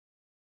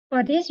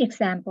For this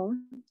example,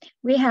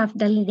 we have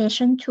the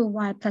relation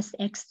 2y plus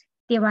x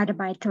divided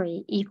by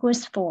 3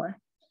 equals 4.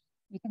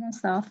 We're going to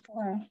solve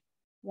for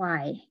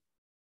y.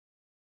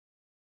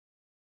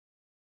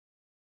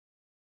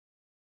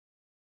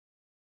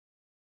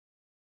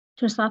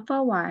 To solve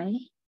for y,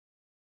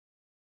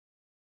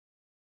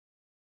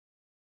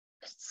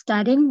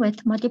 starting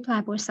with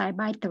multiply both sides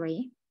by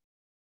 3,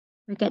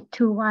 we get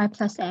 2y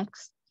plus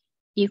x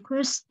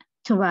equals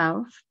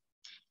 12,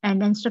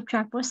 and then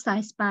subtract both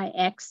sides by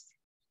x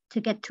to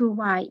get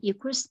 2y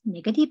equals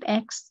negative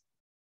x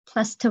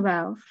plus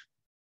 12.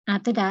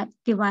 After that,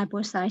 divide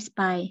both sides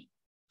by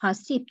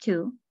positive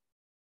 2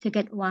 to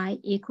get y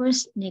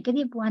equals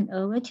negative 1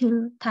 over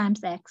 2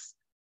 times x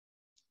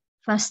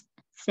plus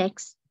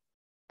 6.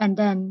 And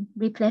then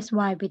replace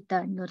y with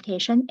the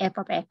notation f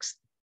of x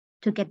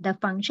to get the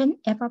function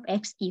f of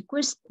x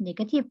equals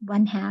negative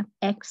 1/2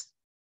 x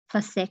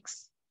plus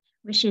 6,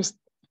 which is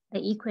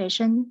the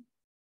equation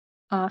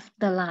of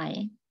the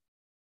line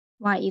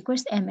y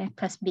equals mx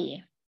plus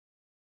b.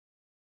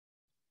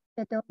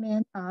 The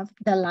domain of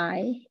the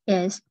line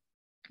is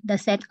the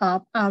set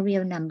of all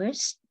real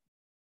numbers.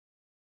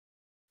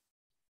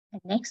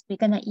 And next, we're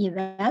going to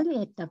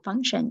evaluate the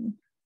function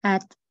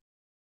at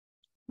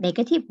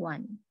negative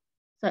 1.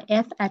 So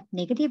f at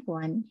negative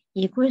 1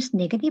 equals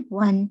negative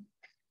 1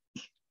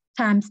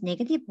 times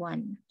negative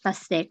 1 plus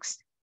 6,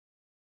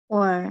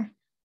 or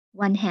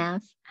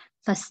 1/2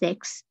 plus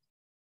 6,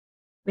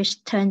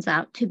 which turns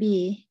out to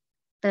be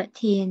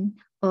 13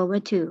 over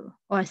 2,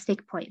 or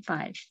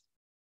 6.5.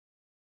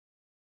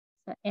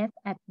 So f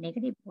at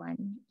negative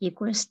 1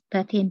 equals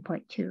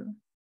 13.2.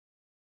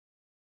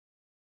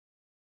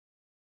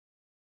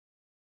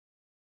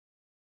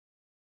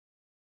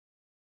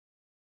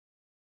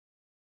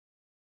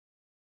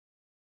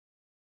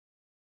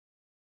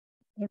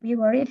 If we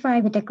verify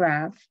with the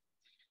graph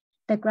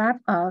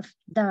of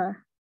the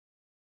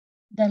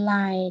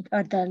line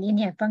or the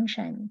linear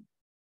function,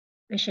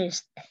 which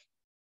is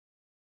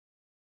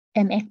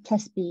mx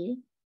plus b,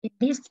 in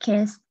this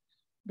case,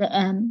 the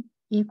m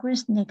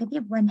equals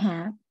negative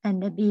 1/2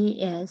 and the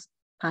b is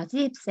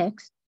positive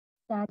 6,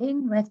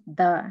 starting with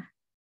the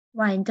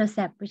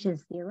y-intercept, which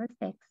is 0,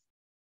 6,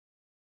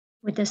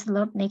 with the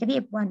slope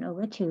negative 1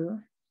 over 2,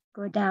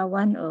 go down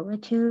 1 over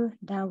 2,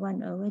 down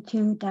 1 over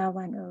 2, down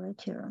 1 over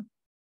 2.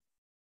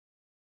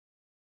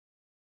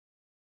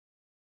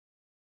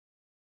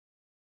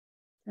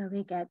 So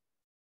we get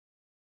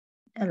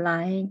a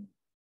line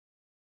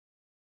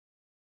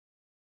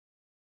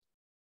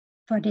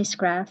for this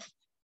graph.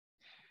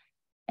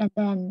 And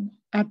then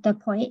at the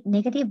point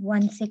negative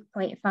 1,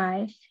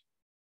 6.5,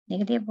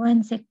 negative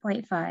 1,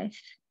 6.5,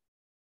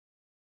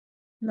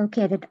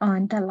 located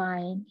on the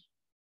line